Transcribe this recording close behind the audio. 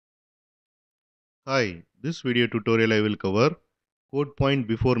Hi, this video tutorial I will cover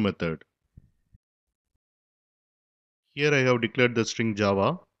codePointBefore method. Here I have declared the string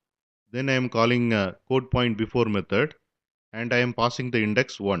Java. Then I am calling codePointBefore method and I am passing the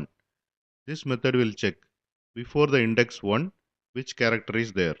index 1. This method will check before the index 1 which character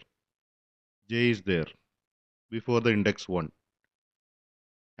is there. J is there before the index 1.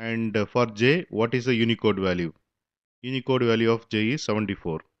 And for J, what is the Unicode value? Unicode value of J is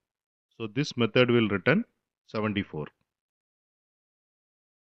 74. So this method will return 74.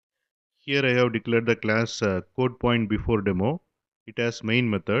 Here I have declared the class codePointBefore demo. It has main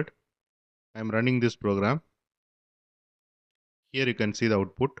method. I am running this program. Here you can see the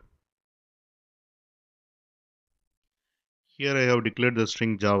output. Here I have declared the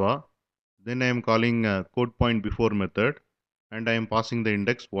string Java. Then I am calling codePointBefore method and I am passing the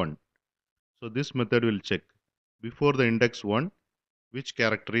index 1. So this method will check before the index 1 which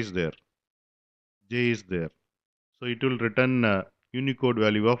character is there. J is there. So it will return Unicode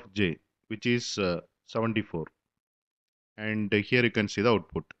value of J, which is 74. And here you can see the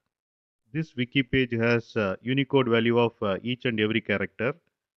output. This wiki page has Unicode value of each and every character.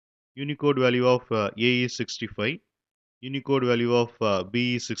 Unicode value of A is 65. Unicode value of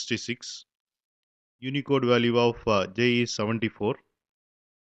B is 66. Unicode value of J is 74.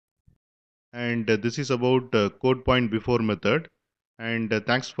 And this is about codePointBefore method. And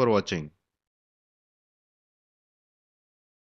thanks for watching.